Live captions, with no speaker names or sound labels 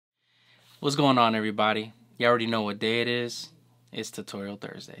What's going on, everybody? You already know what day it is. It's Tutorial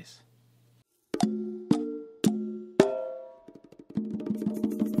Thursdays.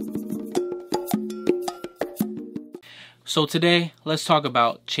 So today, let's talk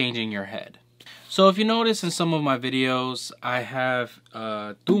about changing your head. So if you notice in some of my videos, I have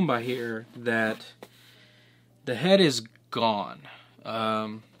a tumba here that the head is gone.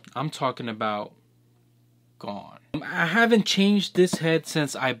 I'm talking about gone. I haven't changed this head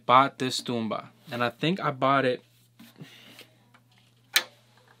since I bought this tumba, and I think I bought it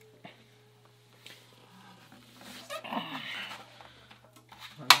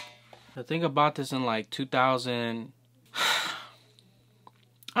this in like 2000.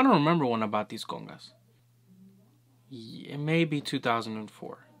 I don't remember when I bought these congas. It may be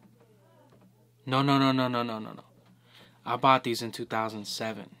 2004. No. I bought these in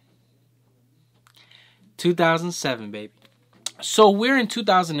 2007. 2007, baby. So we're in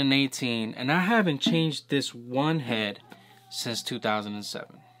 2018, and I haven't changed this one head since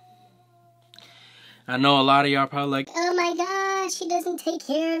 2007. I know a lot of y'all probably like, oh my gosh, he doesn't take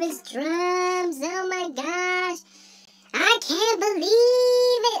care of his drums. Oh my gosh, I can't believe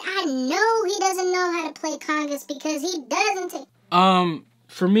it. I know he doesn't know how to play congas because he doesn't take...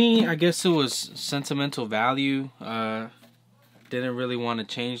 For me, I guess it was sentimental value. Didn't really want to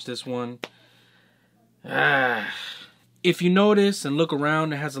change this one. If you notice and look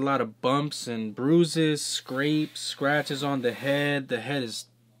around, it has a lot of bumps and bruises, scrapes, scratches on the head. The head is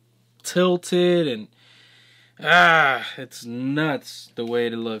tilted and it's nuts the way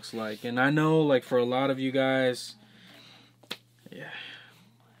it looks like. And I know, like, for a lot of you guys, yeah,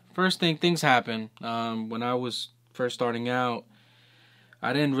 first thing, things happen. When I was first starting out,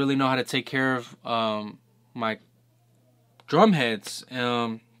 I didn't really know how to take care of my drum heads.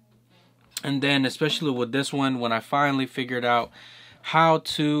 And then, especially with this one, when I finally figured out how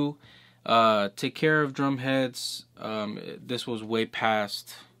to take care of drum heads, this was way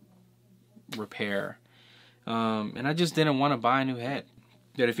past repair. And I just didn't want to buy a new head.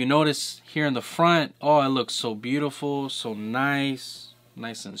 But if you notice here in the front, oh, it looks so beautiful, so nice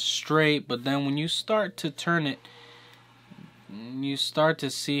and straight. But then when you start to turn it, you start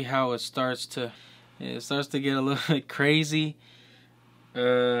to see how it starts to get a little bit crazy.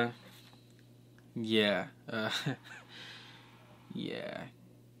 Yeah. Yeah.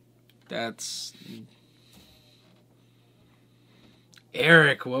 That's...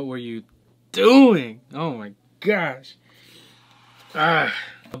 Eric, what were you doing? Oh my gosh.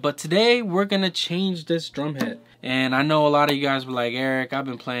 But today we're gonna change this drum head. And I know a lot of you guys were like, Eric, I've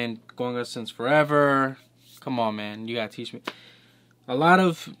been playing conga since forever. Come on, man, you gotta teach me. A lot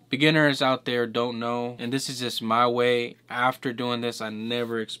of beginners out there don't know, and this is just my way. After doing this, I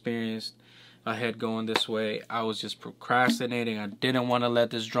never experienced a head going this way. I was just procrastinating. I didn't want to let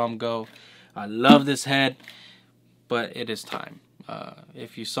this drum go. I love this head, but it is time.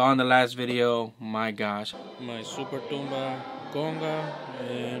 If you saw in the last video, my gosh, my super tumba conga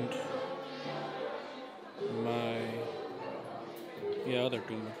and my other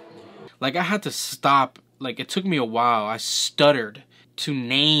tumba. Like, I had to stop. Like, it took me a while. I stuttered to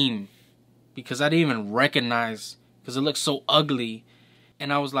name because I didn't even recognize, because it looked so ugly.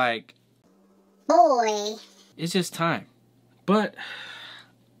 And I was like, boy, it's just time. But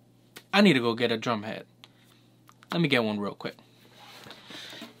I need to go get a drum head. Let me get one real quick.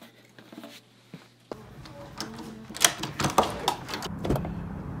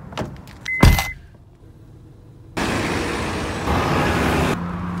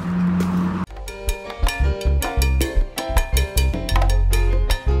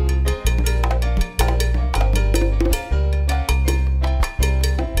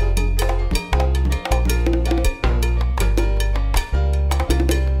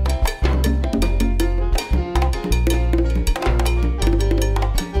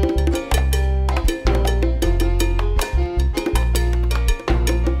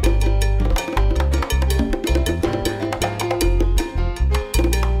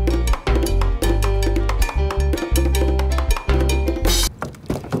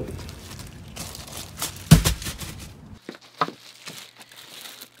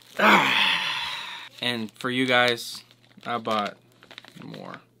 And for you guys, I bought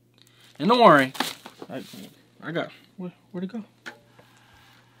more. And don't worry, I got, where'd it go?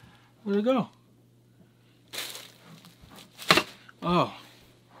 Where'd it go? Oh.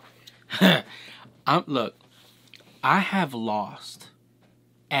 Look, I have lost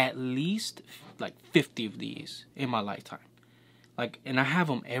at least like 50 of these in my lifetime. Like, and I have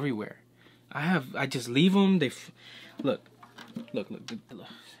them everywhere. I just leave them. Look.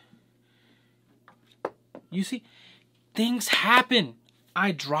 You see, things happen.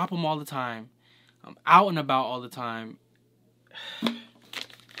 I drop them all the time. I'm out and about all the time.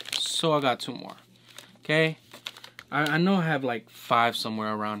 So I got 2 more. Okay? I know I have like 5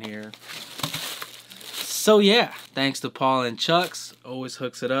 somewhere around here. So yeah, thanks to Paul and Chuck's, always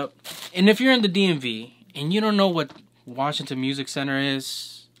hooks it up. And if you're in the DMV and you don't know what Washington Music Center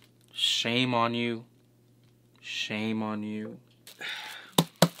is, shame on you. Shame on you.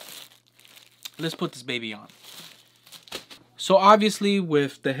 Let's put this baby on. So obviously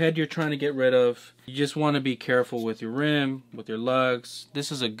with the head you're trying to get rid of, you just want to be careful with your rim, with your lugs.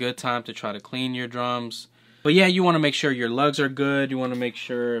 This is a good time to try to clean your drums. But yeah, you want to make sure your lugs are good. You want to make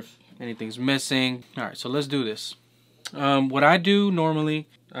sure if anything's missing. Alright, so let's do this. What I do normally,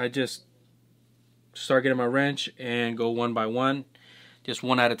 I just start getting my wrench and go one by one. Just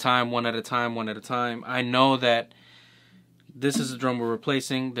one at a time, one at a time, one at a time. I know that this is the drum we're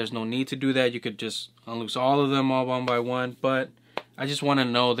replacing. There's no need to do that. You could just unloose all of them all one by one. But I just want to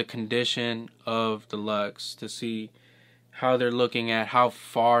know the condition of the lugs to see how they're looking at, how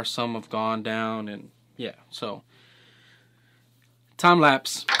far some have gone down. And yeah, so time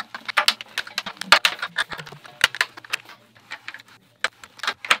lapse.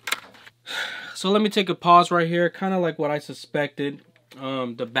 So let me take a pause right here, kind of like what I suspected.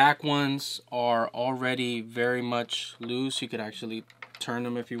 The back ones are already very much loose. You could actually turn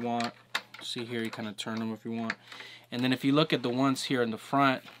them if you want. See here, you kind of turn them if you want. And then if you look at the ones here in the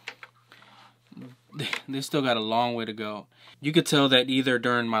front, they still got a long way to go. You could tell that either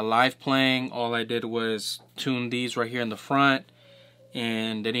during my live playing, all I did was tune these right here in the front,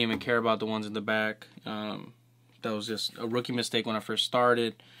 and they didn't even care about the ones in the back. That was just a rookie mistake when I first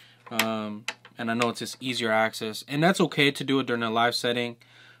started. And I know it's just easier access, and that's okay to do it during a live setting,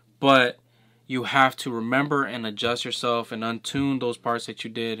 but you have to remember and adjust yourself and untune those parts that you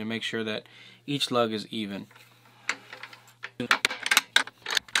did and make sure that each lug is even.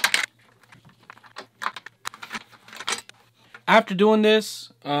 After doing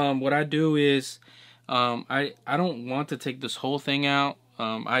this, what I do is I don't want to take this whole thing out.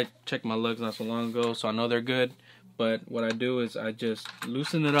 I checked my lugs not so long ago, so I know they're good, but what I do is I just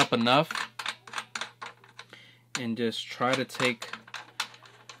loosen it up enough and just try to take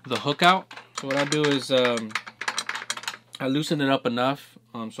the hook out. So what I do is I loosen it up enough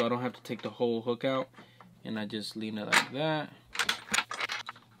so I don't have to take the whole hook out, and I just lean it like that.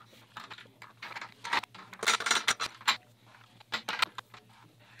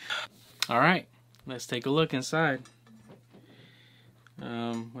 Alright, let's take a look inside.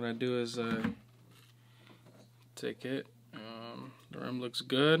 What I do is take it. The rim looks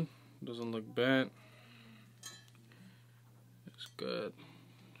good, doesn't look bad. Good.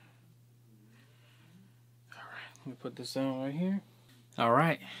 Alright, let me put this down right here.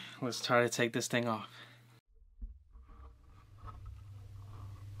 Alright, let's try to take this thing off.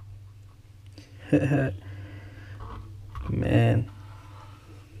 Man.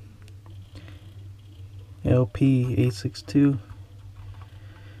 LP 862.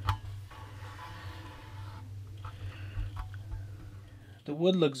 The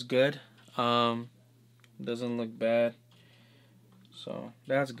wood looks good. Doesn't look bad. So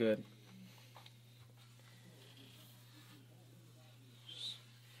that's good.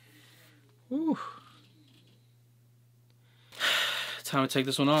 Whew. Time to take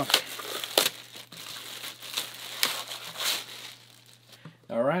this one off.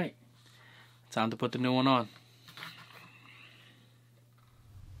 All right, time to put the new one on.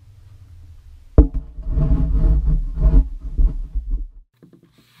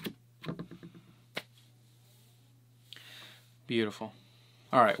 Beautiful.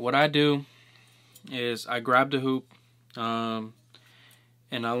 All right, what I do is I grab the hoop and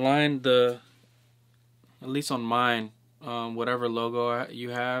I line the, at least on mine, whatever logo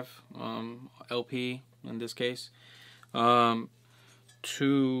you have, LP in this case, to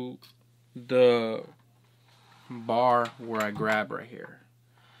the bar where I grab right here.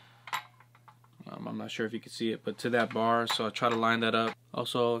 I'm not sure if you can see it, but to that bar, so I try to line that up.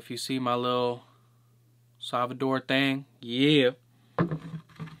 Also, if you see my little Salvador thing, yeah.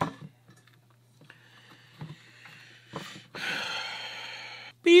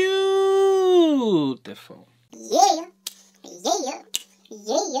 Beautiful. Yeah, yeah, yeah,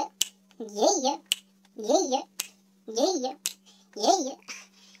 yeah, yeah, yeah, yeah.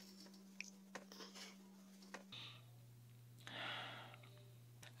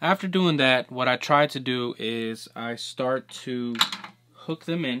 After doing that, what I try to do is I start to hook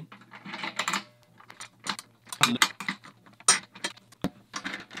them in.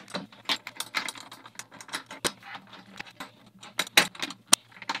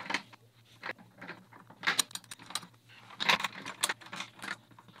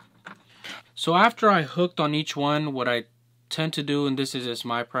 So after I hooked on each one, what I tend to do, and this is just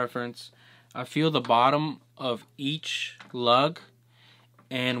my preference, I feel the bottom of each lug,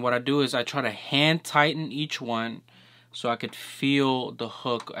 and what I do is I try to hand tighten each one so I could feel the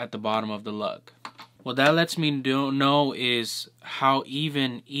hook at the bottom of the lug. What that lets me know is how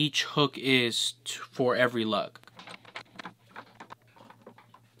even each hook is for every lug.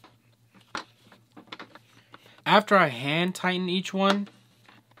 After I hand tighten each one,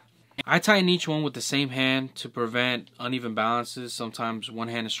 I tighten each one with the same hand to prevent uneven balances. Sometimes one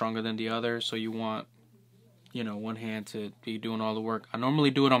hand is stronger than the other, so you want, one hand to be doing all the work. I normally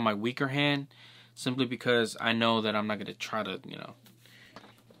do it on my weaker hand, simply because I know that I'm not going to try to,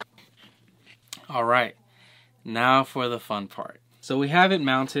 Alright, now for the fun part. So we have it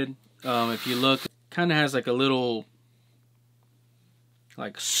mounted. If you look, it kind of has like a little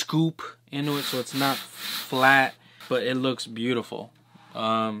scoop into it, so it's not flat, but it looks beautiful.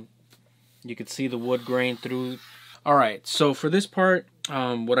 You can see the wood grain through. Alright, so for this part,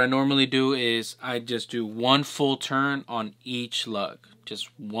 what I normally do is I just do one full turn on each lug. Just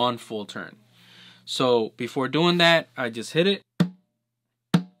one full turn. So before doing that, I just hit it,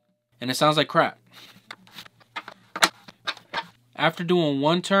 and it sounds like crap. After doing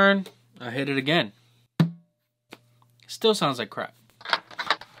one turn, I hit it again. Still sounds like crap.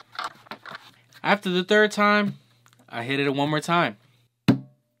 After the third time, I hit it one more time.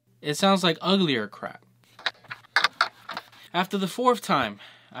 It sounds like uglier crap. After the fourth time,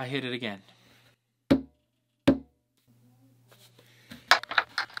 I hit it again.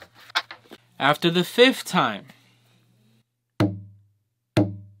 After the fifth time,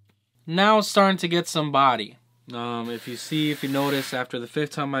 now it's starting to get some body. If you notice, after the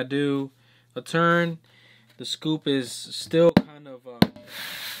fifth time I do a turn, the scoop is still kind of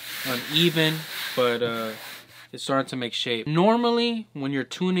uneven, but it's starting to make shape. Normally, when you're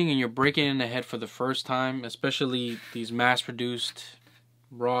tuning and you're breaking in the head for the first time, especially these mass-produced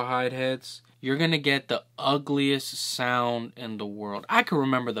rawhide heads, you're gonna get the ugliest sound in the world. I can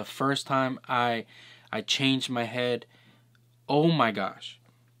remember the first time I changed my head. Oh my gosh.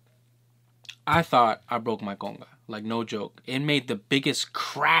 I thought I broke my conga. Like, no joke. It made the biggest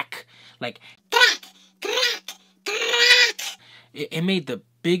crack. Like, crack, crack, crack. It made the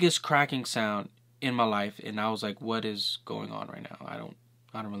biggest cracking sound in my life, and I was like, what is going on right now? I don't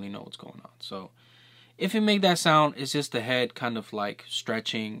really know what's going on. So if it made that sound, it's just the head kind of like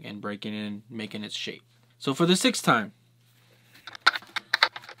stretching and breaking in, making its shape. So for the sixth time,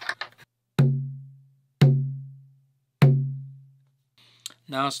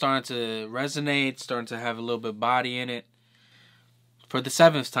 now it's starting to resonate, starting to have a little bit of body in it. For the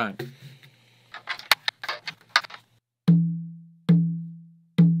seventh time,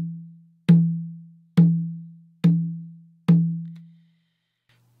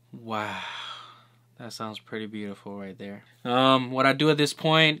 wow, that sounds pretty beautiful right there. What I do at this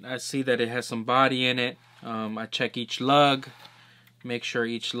point, I see that it has some body in it. I check each lug, make sure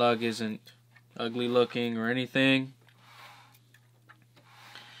each lug isn't ugly looking or anything.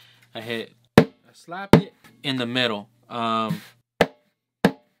 I slap it in the middle.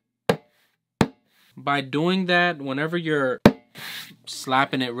 By doing that, whenever you're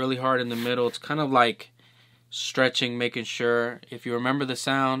slapping it really hard in the middle, it's kind of like stretching, making sure. If you remember the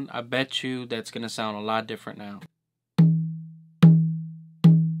sound, I bet you that's going to sound a lot different now.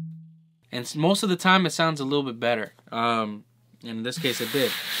 And most of the time it sounds a little bit better. In this case it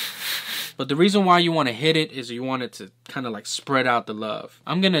did. But the reason why you want to hit it is you want it to kind of like spread out the love.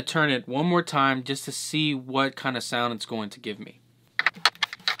 I'm going to turn it one more time just to see what kind of sound it's going to give me.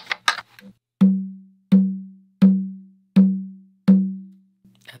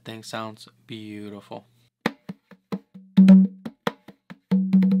 That thing sounds beautiful.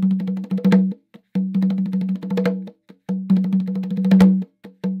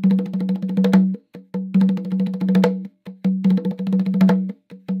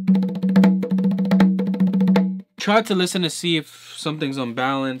 Try to listen to see if something's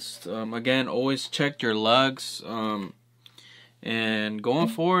unbalanced. Again, always check your lugs. And going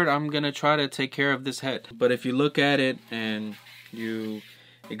forward, I'm going to try to take care of this head. But if you look at it and you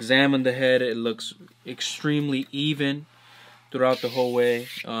examine the head, it looks extremely even throughout the whole way.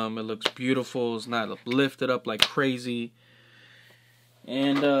 It looks beautiful. It's not lifted up like crazy.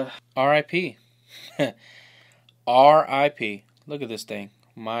 And RIP. RIP. Look at this thing.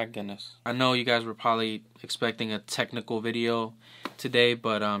 My goodness. I know you guys were probably expecting a technical video today,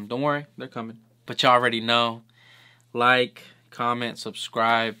 but don't worry, they're coming. But you already know. Like, comment,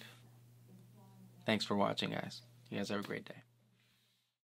 subscribe. Thanks for watching, guys. You guys have a great day.